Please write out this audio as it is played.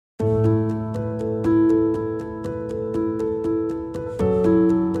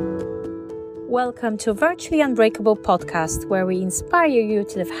Welcome to Virtually Unbreakable podcast, where we inspire you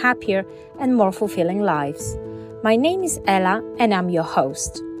to live happier and more fulfilling lives. My name is Ella and I'm your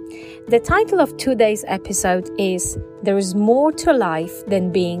host. The title of today's episode is There is More to Life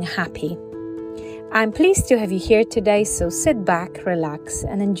Than Being Happy. I'm pleased to have you here today, so sit back, relax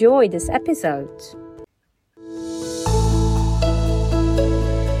and enjoy this episode.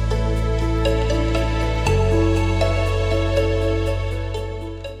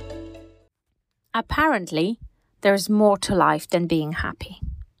 Apparently, there's more to life than being happy.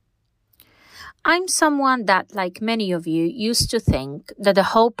 I'm someone that, like many of you, used to think that the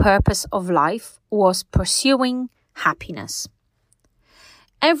whole purpose of life was pursuing happiness.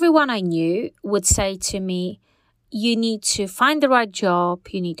 Everyone I knew would say to me, you need to find the right job,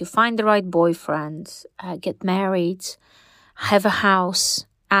 you need to find the right boyfriend, get married, have a house,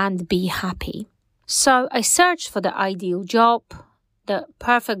 and be happy. So I searched for the ideal job, the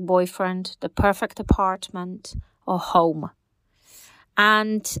perfect boyfriend, the perfect apartment or home.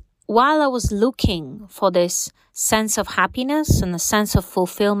 And while I was looking for this sense of happiness and a sense of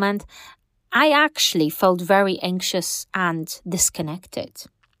fulfillment, I actually felt very anxious and disconnected.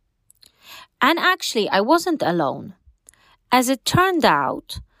 And actually, I wasn't alone. As it turned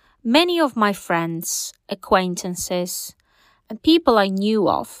out, many of my friends, acquaintances, and people I knew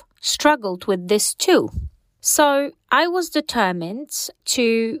of struggled with this too. So I was determined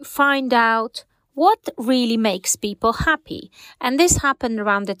to find out what really makes people happy. And this happened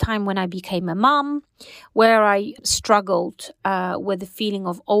around the time when I became a mom, where I struggled with the feeling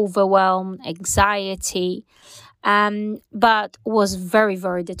of overwhelm, anxiety, but was very,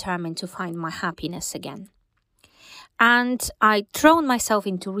 very determined to find my happiness again. And I'd thrown myself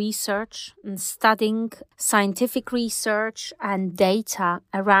into research and studying scientific research and data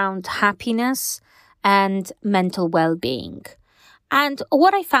around happiness and mental well-being. And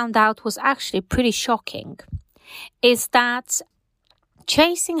what I found out was actually pretty shocking, is that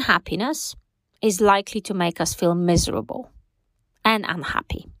chasing happiness is likely to make us feel miserable and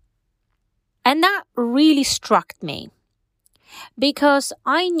unhappy. And that really struck me because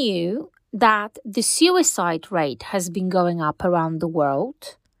I knew that the suicide rate has been going up around the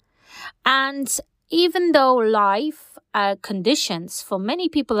world. And even though life conditions for many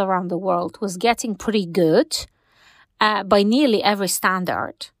people around the world was getting pretty good by nearly every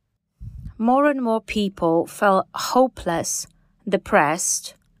standard, more and more people felt hopeless,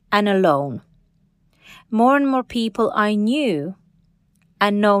 depressed, and alone. More and more people I knew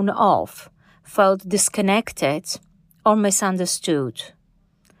and known of felt disconnected or misunderstood.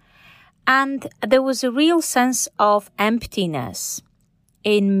 And there was a real sense of emptiness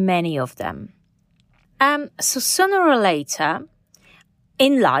in many of them. So sooner or later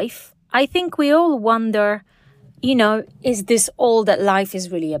in life, I think we all wonder, is this all that life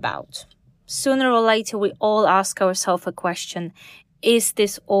is really about? Sooner or later, we all ask ourselves a question, is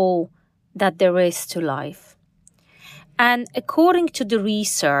this all that there is to life? And according to the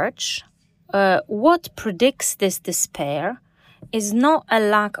research, what predicts this despair is not a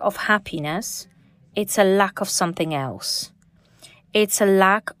lack of happiness, it's a lack of something else. It's a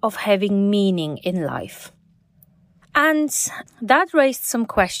lack of having meaning in life. And that raised some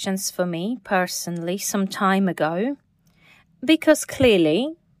questions for me personally some time ago, because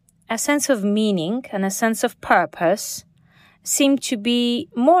clearly a sense of meaning and a sense of purpose seem to be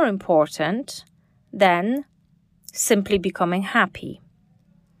more important than simply becoming happy.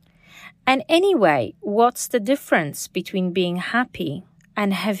 And anyway, what's the difference between being happy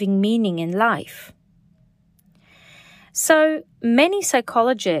and having meaning in life? So many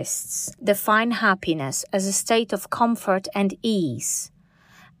psychologists define happiness as a state of comfort and ease,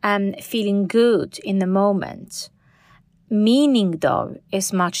 and feeling good in the moment. Meaning, though,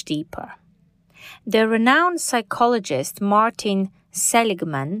 is much deeper. The renowned psychologist Martin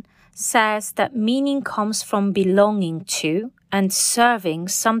Seligman says that meaning comes from belonging to and serving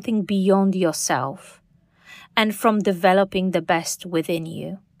something beyond yourself, and from developing the best within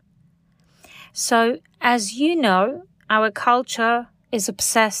you. So, as you know, our culture is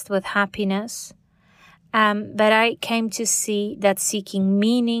obsessed with happiness, but I came to see that seeking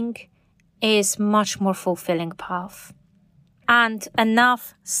meaning is much more fulfilling path. And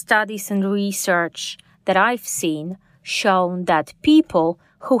enough studies and research that I've seen shown that people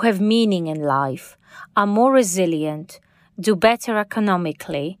who have meaning in life are more resilient, do better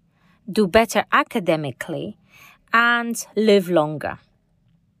economically, do better academically, and live longer.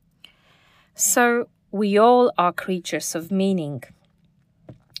 So, we all are creatures of meaning.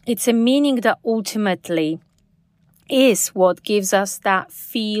 It's a meaning that ultimately is what gives us that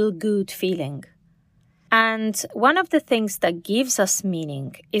feel-good feeling. And one of the things that gives us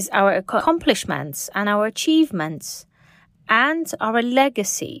meaning is our accomplishments and our achievements and our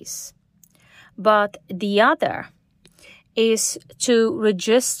legacies. But the other is to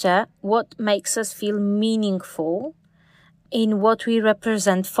register what makes us feel meaningful in what we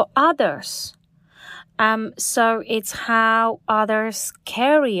represent for others. So it's how others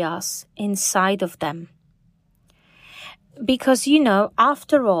carry us inside of them. Because,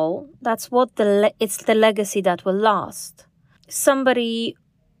 after all, that's what it's the legacy that will last.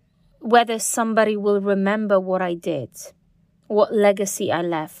 Whether somebody will remember what I did, what legacy I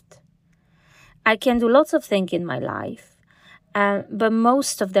left. I can do lots of things in my life, but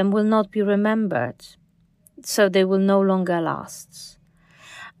most of them will not be remembered. So they will no longer last.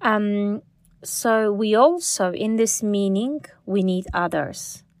 So we also, in this meaning, we need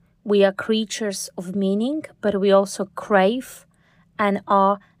others. We are creatures of meaning, but we also crave and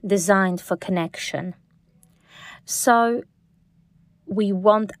are designed for connection. So we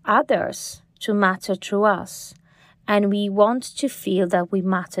want others to matter to us, and we want to feel that we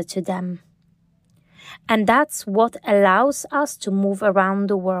matter to them. And that's what allows us to move around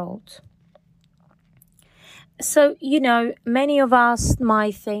the world. So, many of us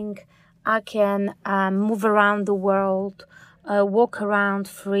might think, I can move around the world, walk around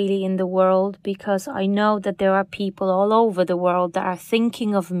freely in the world, because I know that there are people all over the world that are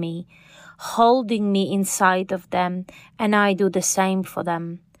thinking of me, holding me inside of them, and I do the same for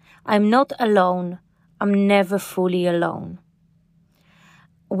them. I'm not alone. I'm never fully alone.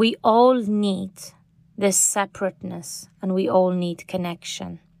 We all need this separateness, and we all need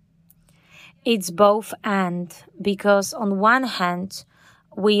connection. It's both and, because on one hand,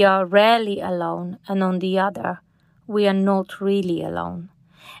 we are rarely alone, and on the other, we are not really alone.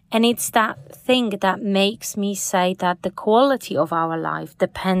 And it's that thing that makes me say that the quality of our life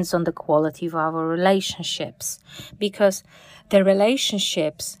depends on the quality of our relationships, because the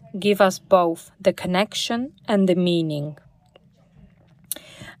relationships give us both the connection and the meaning.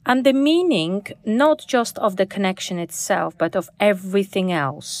 And the meaning, not just of the connection itself, but of everything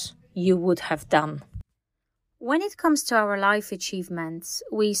else you would have done. When it comes to our life achievements,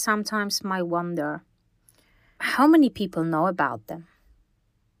 we sometimes might wonder, how many people know about them?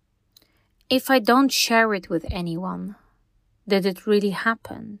 If I don't share it with anyone, did it really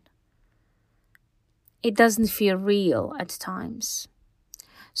happen? It doesn't feel real at times.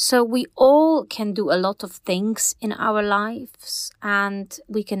 So we all can do a lot of things in our lives, and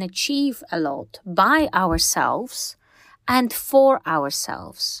we can achieve a lot by ourselves and for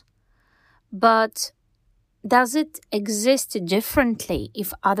ourselves. But does it exist differently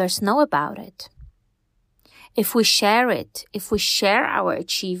if others know about it? If we share it, if we share our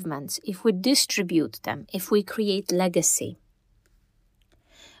achievements, if we distribute them, if we create legacy?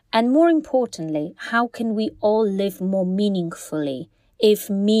 And more importantly, how can we all live more meaningfully if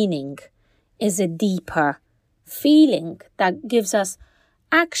meaning is a deeper feeling that gives us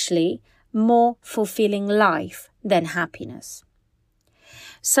actually more fulfilling life than happiness?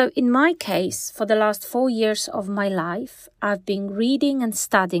 So in my case, for the last 4 years of my life, I've been reading and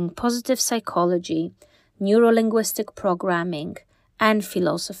studying positive psychology, neuro-linguistic programming, and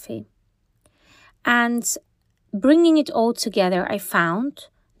philosophy. And bringing it all together, I found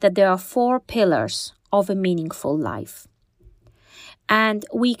that there are 4 pillars of a meaningful life. And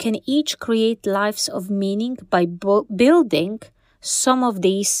we can each create lives of meaning by building some of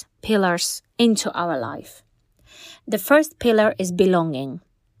these pillars into our life. The first pillar is belonging.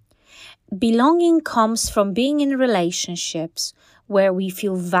 Belonging comes from being in relationships where we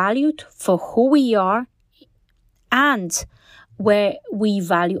feel valued for who we are and where we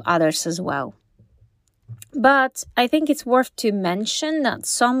value others as well. But I think it's worth to mention that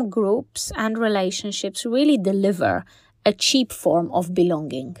some groups and relationships really deliver a cheap form of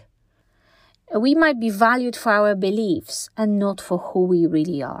belonging. We might be valued for our beliefs and not for who we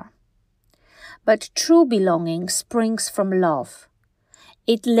really are. But true belonging springs from love.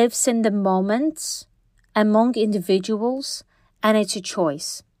 It lives in the moments, among individuals, and it's a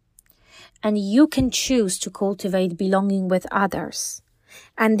choice. And you can choose to cultivate belonging with others.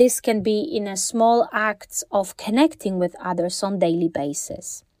 And this can be in a small acts of connecting with others on a daily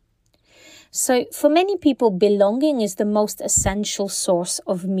basis. So for many people, belonging is the most essential source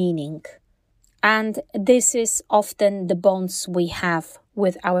of meaning. And this is often the bonds we have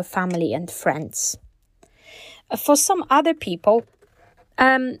with our family and friends. For some other people,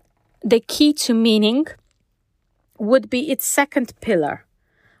 the key to meaning would be its second pillar,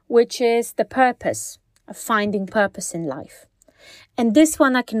 which is the purpose, finding purpose in life. And this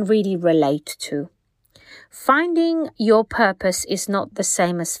one I can really relate to. Finding your purpose is not the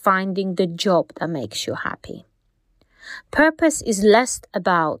same as finding the job that makes you happy. Purpose is less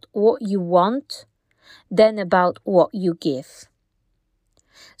about what you want than about what you give.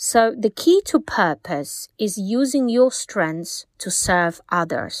 So the key to purpose is using your strengths to serve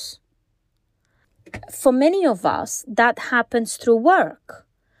others. For many of us, that happens through work.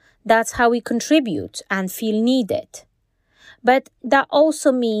 That's how we contribute and feel needed. But that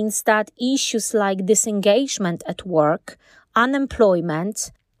also means that issues like disengagement at work,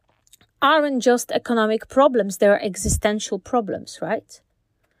 unemployment, aren't just economic problems, they're existential problems, right?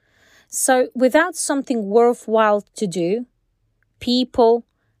 So without something worthwhile to do, people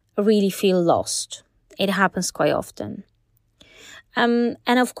really feel lost. It happens quite often. And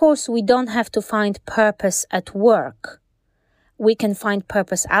of course, we don't have to find purpose at work. We can find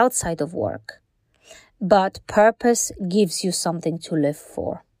purpose outside of work. But purpose gives you something to live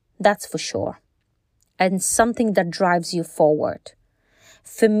for. That's for sure. And something that drives you forward.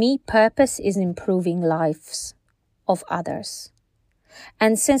 For me, purpose is improving lives of others.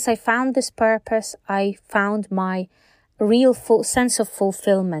 And since I found this purpose, I found my real sense of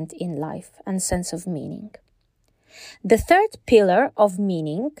fulfillment in life and sense of meaning. The third pillar of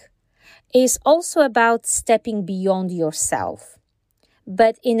meaning is also about stepping beyond yourself,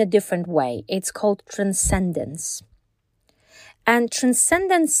 but in a different way. It's called transcendence. And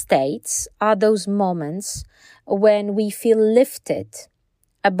transcendent states are those moments when we feel lifted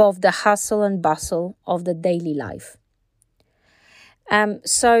above the hustle and bustle of the daily life.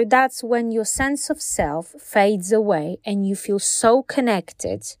 So that's when your sense of self fades away and you feel so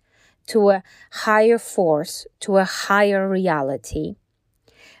connected to a higher force, to a higher reality,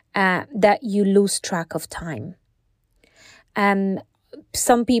 that you lose track of time.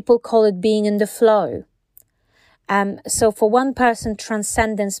 Some people call it being in the flow. So for one person,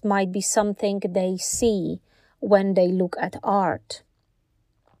 transcendence might be something they see when they look at art.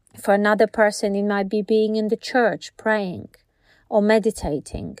 For another person, it might be being in the church, praying or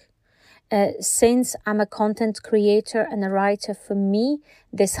meditating. Since I'm a content creator and a writer, for me,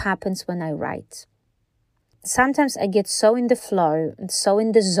 this happens when I write. Sometimes I get so in the flow and so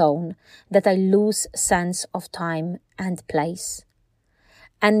in the zone that I lose sense of time and place.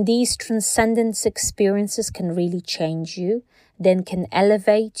 And these transcendence experiences can really change you, then can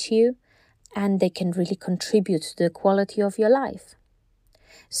elevate you, and they can really contribute to the quality of your life.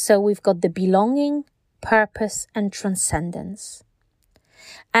 So we've got the belonging, purpose, and transcendence.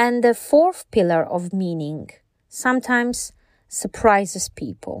 And the fourth pillar of meaning sometimes surprises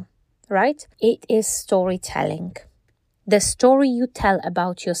people, right? It is storytelling. The story you tell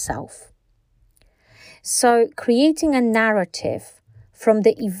about yourself. So creating a narrative from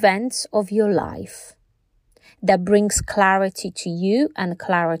the events of your life that brings clarity to you and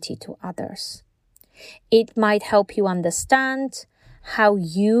clarity to others. It might help you understand how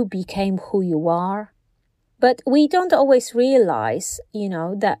you became who you are. But we don't always realize,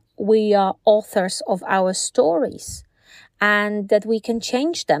 that we are authors of our stories and that we can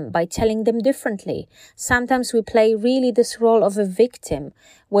change them by telling them differently. Sometimes we play really this role of a victim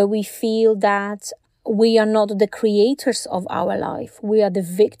where we feel that we are not the creators of our life. We are the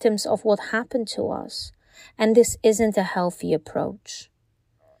victims of what happened to us. And this isn't a healthy approach.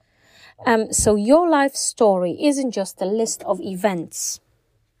 So your life story isn't just a list of events.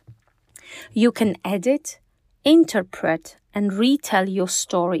 You can edit, interpret, and retell your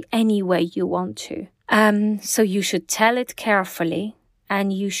story any way you want to. So you should tell it carefully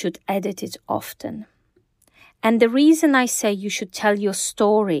and you should edit it often. And the reason I say you should tell your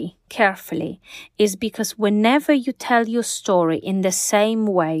story carefully is because whenever you tell your story in the same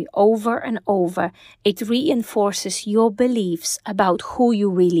way over and over, it reinforces your beliefs about who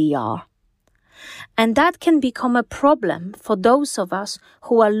you really are. And that can become a problem for those of us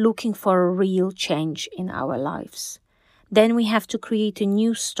who are looking for a real change in our lives. Then we have to create a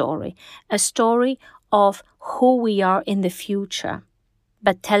new story, a story of who we are in the future,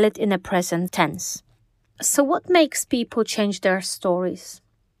 but tell it in a present tense. So what makes people change their stories?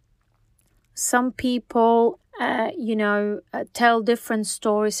 Some people, tell different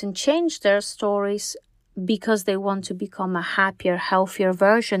stories and change their stories because they want to become a happier, healthier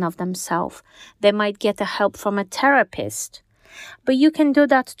version of themselves. They might get a help from a therapist. But you can do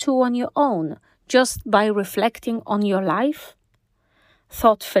that too on your own, just by reflecting on your life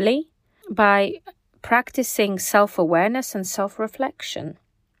thoughtfully, by practicing self-awareness and self-reflection.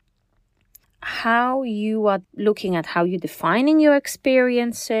 How you are looking at how you're defining your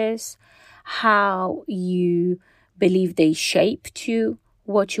experiences, how you believe they shaped you,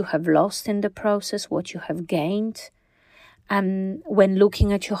 what you have lost in the process, what you have gained, when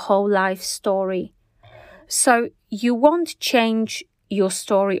looking at your whole life story. So you won't change your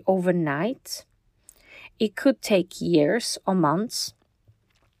story overnight. It could take years or months.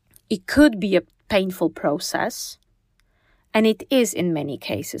 It could be a painful process. And it is in many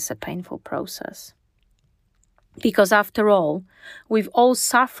cases a painful process. Because after all, we've all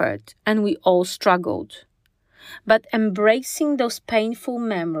suffered and we all struggled. But embracing those painful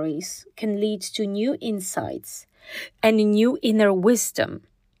memories can lead to new insights and new inner wisdom,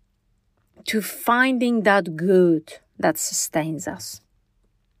 to finding that good that sustains us.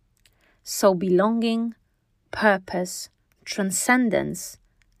 So belonging, purpose, transcendence,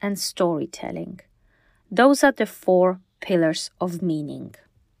 and storytelling. Those are the 4 pillars of meaning.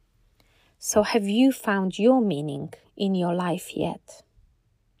 So have you found your meaning in your life yet?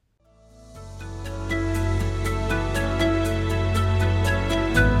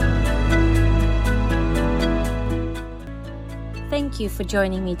 Thank you for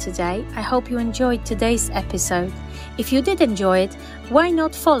joining me today. I hope you enjoyed today's episode. If you did enjoy it, why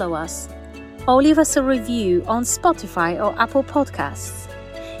not follow us? Or leave us a review on Spotify or Apple Podcasts.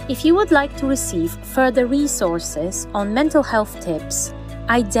 If you would like to receive further resources on mental health tips,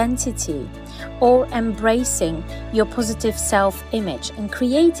 identity, or embracing your positive self-image and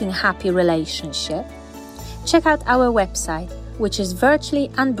creating a happy relationship, check out our website, which is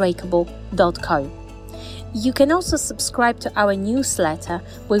virtuallyunbreakable.co. You can also subscribe to our newsletter,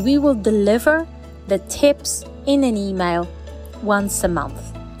 where we will deliver the tips in an email once a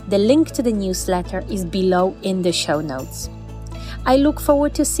month. The link to the newsletter is below in the show notes. I look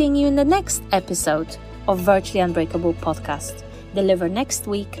forward to seeing you in the next episode of Virtually Unbreakable podcast, delivered next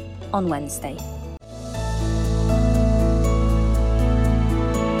week on Wednesday.